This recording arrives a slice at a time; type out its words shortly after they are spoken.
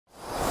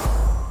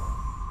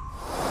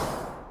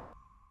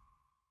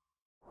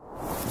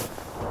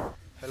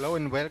Hello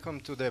and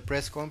welcome to the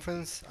press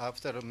conference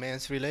after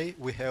men's relay.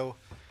 We have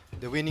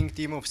the winning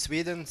team of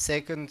Sweden,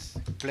 second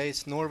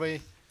place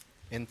Norway,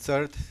 and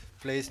third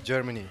place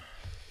Germany.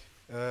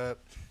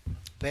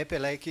 Peppe,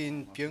 like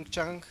in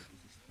Pyeongchang,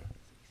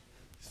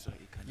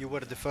 you were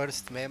the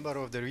first member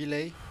of the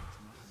relay.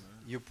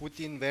 You put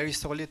in very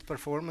solid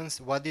performance.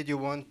 What did you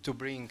want to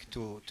bring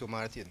to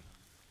Martin?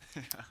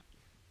 The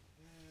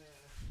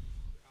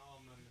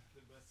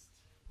best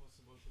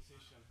possible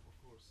position,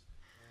 of course.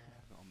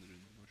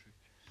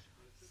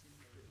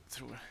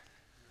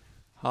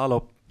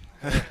 Hello.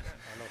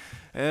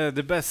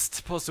 The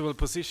best possible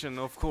position,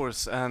 of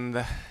course,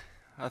 and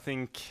I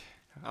think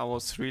I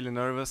was really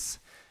nervous,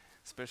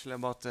 especially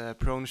about the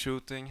prone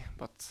shooting,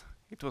 but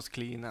it was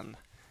clean, and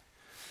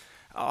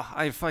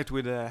I fight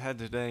with the head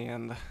today,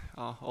 and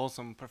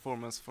awesome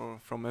performance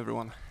from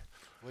everyone.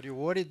 Were you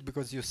worried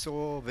because you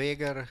saw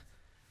Vegar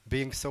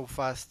being so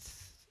fast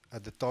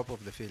at the top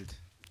of the field?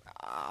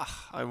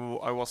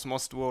 I was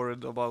most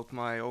worried about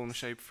my own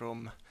shape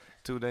from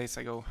 2 days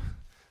ago,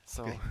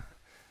 so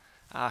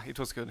it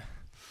was good.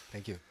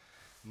 Thank you.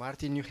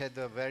 Martin, you had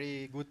a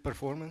very good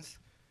performance.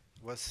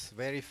 Was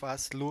very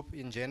fast loop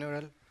in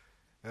general.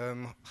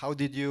 How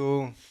did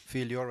you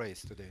feel your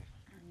race today?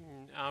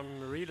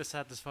 I'm really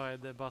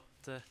satisfied, but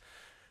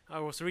I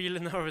was really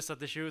nervous at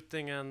the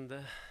shooting, and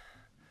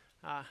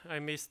I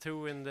missed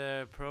 2 in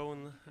the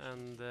prone,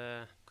 and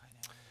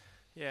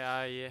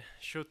I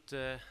shoot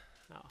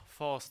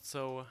fast,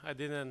 so I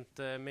didn't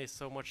miss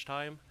so much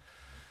time.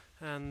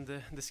 And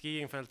the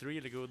skiing felt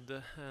really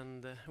good,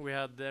 and we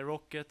had the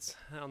rockets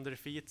under the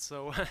feet,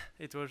 so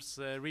it was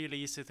really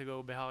easy to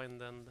go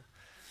behind, and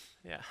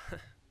yeah.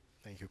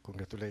 Thank you,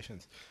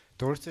 congratulations.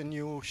 Torstein,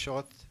 you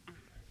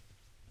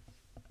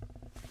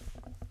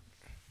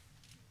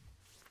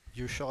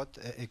shot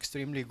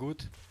extremely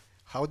good.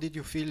 How did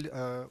you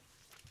feel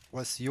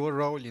was your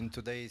role in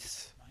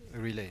today's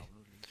relay?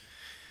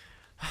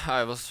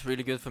 It was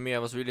really good for me. I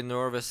was really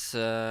nervous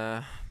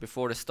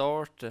before the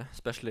start,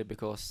 especially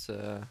because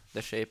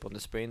the shape on the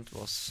sprint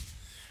was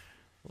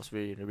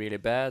really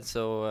bad.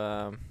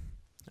 So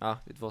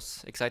it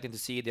was exciting to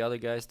see the other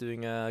guys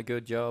doing a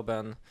good job,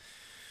 and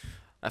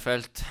I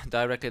felt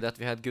directly that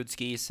we had good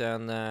skis,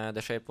 and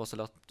the shape was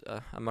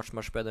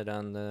much better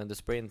than the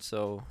sprint.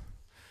 So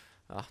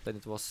then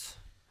it was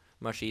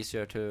much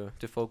easier to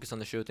focus on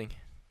the shooting.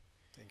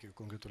 Thank you,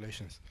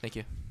 congratulations. Thank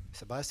you.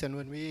 Sebastian,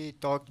 when we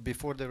talked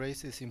before the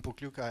races in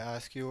Pukluk, I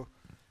asked you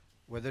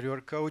whether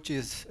your coach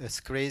is as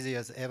crazy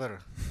as ever.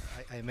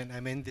 I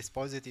meant this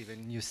positive,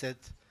 and you said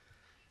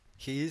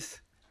he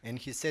is, and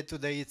he said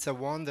today it's a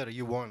wonder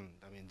you won.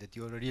 I mean, that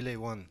you really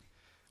won.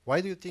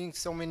 Why do you think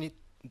so many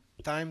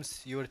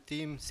times your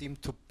team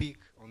seemed to peak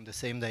on the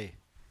same day?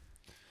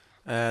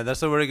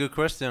 That's a very good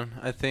question.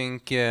 I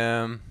think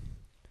I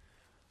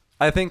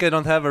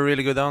don't have a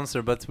really good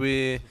answer, but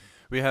we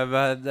have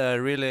had a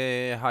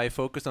really high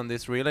focus on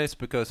these relays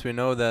because we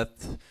know that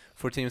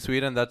for Team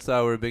Sweden that's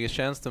our biggest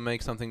chance to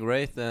make something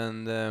great,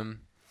 and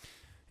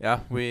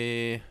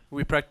we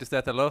practice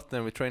that a lot,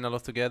 and we train a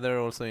lot together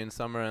also in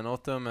summer and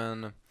autumn,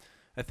 and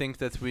I think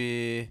that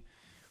we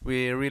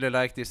really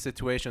like these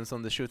situations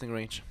on the shooting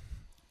range.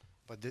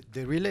 But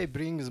the relay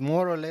brings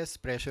more or less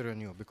pressure on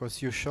you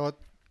because you shot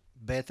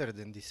better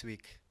than this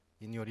week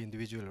in your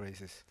individual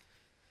races.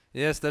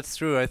 Yes, that's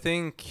true. I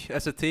think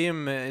as a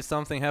team, if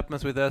something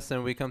happens with us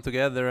and we come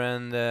together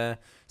and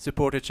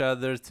support each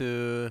other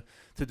to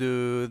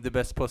do the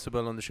best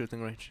possible on the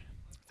shooting range.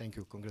 Thank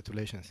you.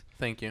 Congratulations.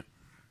 Thank you.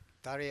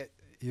 Tarjei,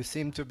 you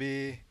seem to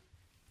be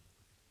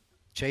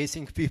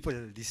chasing people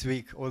this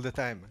week all the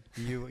time.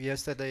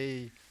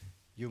 Yesterday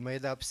you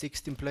made up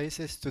 16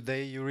 places.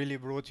 Today you really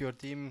brought your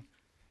team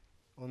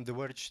on the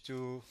verge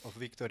of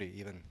victory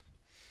even.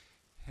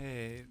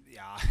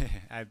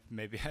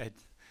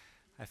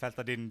 I felt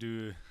I didn't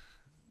do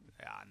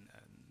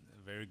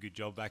a very good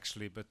job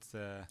actually, but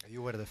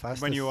you were the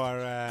fastest.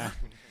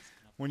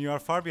 When you are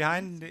far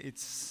behind,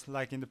 it's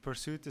like in the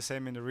pursuit, the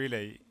same in the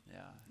relay.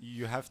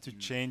 You have to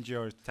change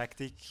your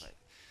tactic.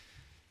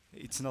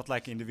 It's not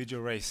like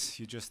individual race.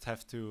 You just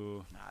have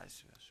to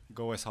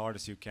go as hard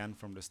as you can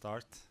from the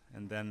start,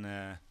 and then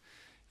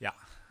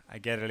I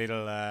get a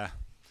little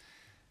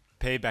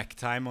payback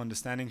time on the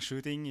standing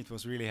shooting. It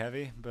was really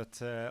heavy,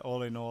 but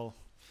all in all,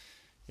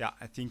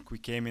 I think we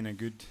came in a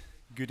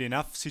good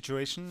enough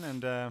situation,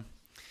 and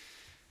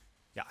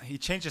he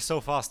changes so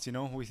fast. You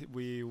know,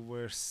 we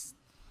were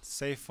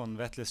safe on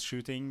Vettle's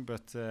shooting,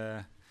 but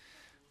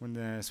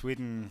when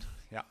Sweden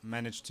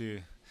managed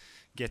to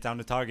get down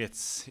the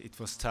targets, it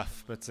was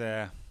tough. But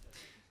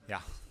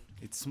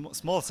it's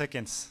small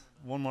seconds.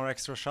 One more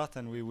extra shot,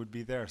 and we would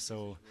be there.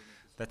 So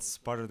that's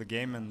part of the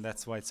game, and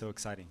that's why it's so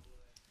exciting.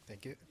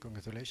 Thank you.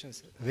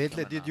 Congratulations.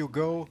 Vettle, did you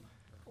go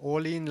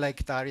all in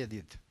like Tarjei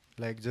did?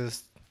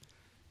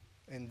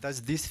 And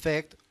does this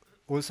fact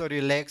also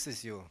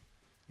relaxes you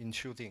in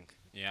shooting?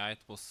 Yeah, it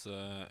was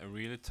a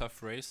really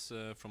tough race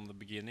from the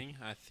beginning.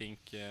 I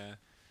think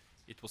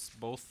it was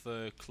both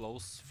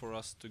close for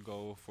us to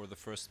go for the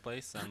first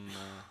place and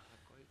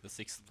the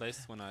 6th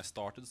place when I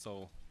started.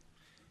 So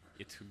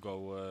it could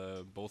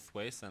go both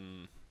ways,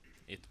 and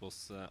it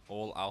was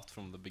all out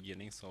from the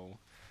beginning. So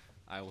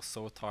I was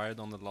so tired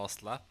on the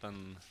last lap,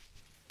 and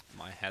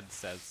my head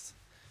says,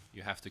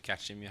 "You have to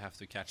catch him, you have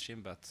to catch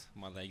him," but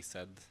my leg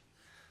said,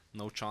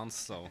 "No chance."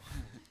 So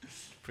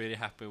pretty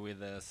happy with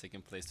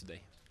second place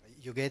today.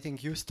 You're getting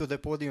used to the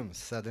podiums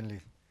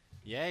suddenly.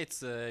 Yeah,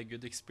 it's a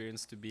good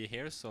experience to be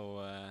here, so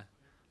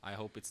I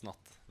hope it's not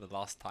the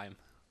last time.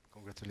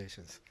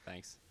 Congratulations.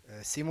 Thanks.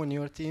 Simon,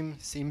 your team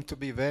seemed to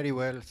be very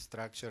well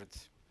structured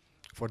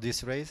for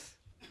this race,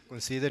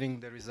 considering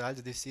the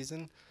results this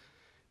season.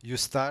 You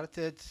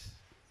started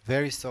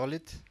very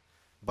solid,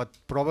 but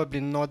probably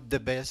not the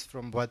best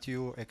from what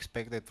you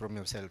expected from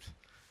yourself.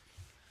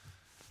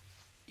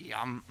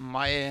 Yeah,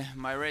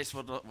 my race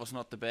was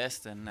not the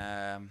best, and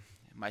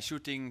my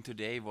shooting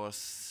today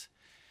was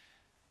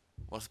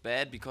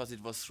bad because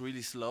it was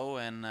really slow,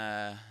 and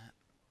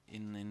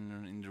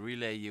in the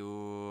relay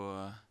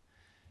you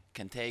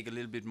can take a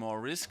little bit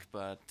more risk,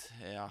 but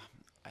yeah,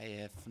 I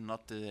have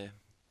not the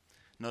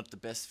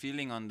best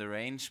feeling on the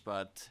range,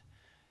 but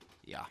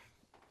yeah,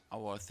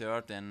 our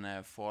third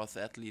and fourth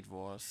athlete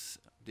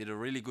did a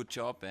really good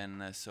job,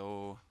 and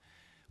so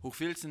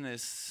Hochfilzen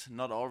is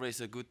not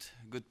always a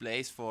good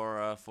place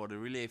for the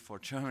relay for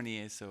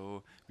Germany,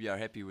 so we are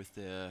happy with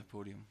the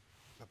podium.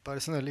 But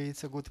personally,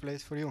 it's a good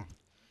place for you.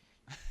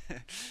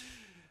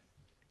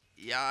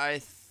 Yeah,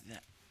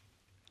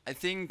 I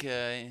think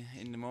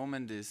in the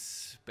moment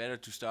it's better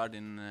to start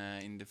in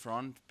the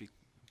front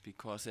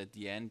because at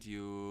the end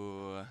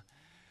you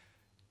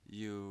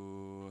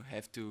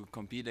have to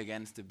compete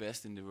against the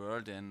best in the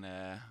world, and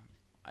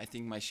I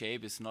think my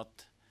shape is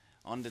not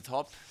on the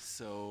top,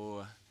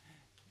 so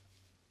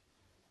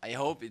I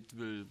hope it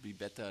will be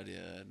better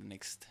the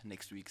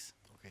next weeks.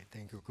 Okay,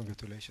 thank you.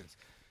 Congratulations.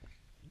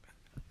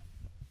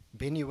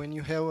 Benny, when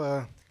you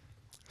have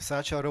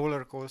such a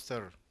roller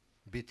coaster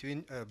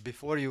between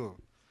before you,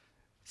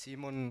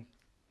 Simon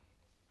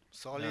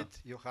solid,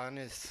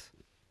 Johannes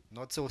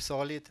not so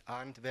solid,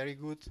 Arndt very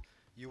good,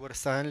 you were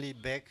suddenly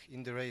back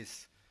in the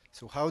race.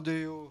 So how do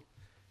you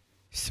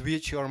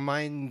switch your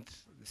mind,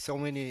 so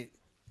many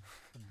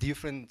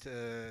different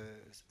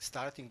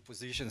starting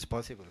positions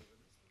possible?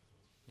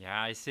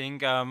 Yeah, I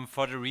think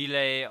for the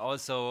relay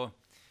also,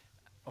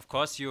 of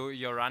course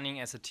you're running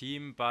as a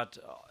team, but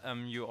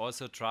you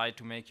also try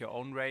to make your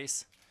own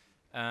race,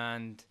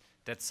 and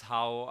that's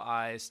how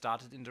I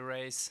started in the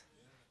race.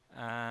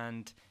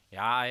 And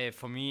yeah,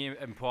 for me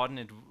important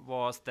it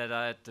was that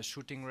at the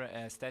shooting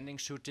standing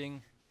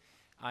shooting,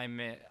 I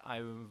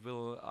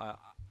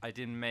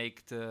didn't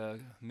make the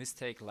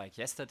mistake like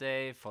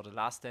yesterday for the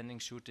last standing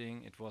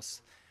shooting. It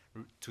was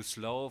too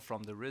slow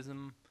from the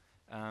rhythm.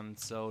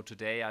 So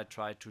today I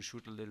tried to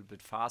shoot a little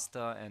bit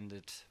faster, and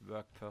it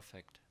worked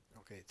perfect.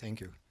 Okay,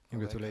 thank you.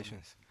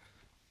 Congratulations.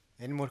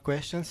 Any more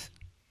questions?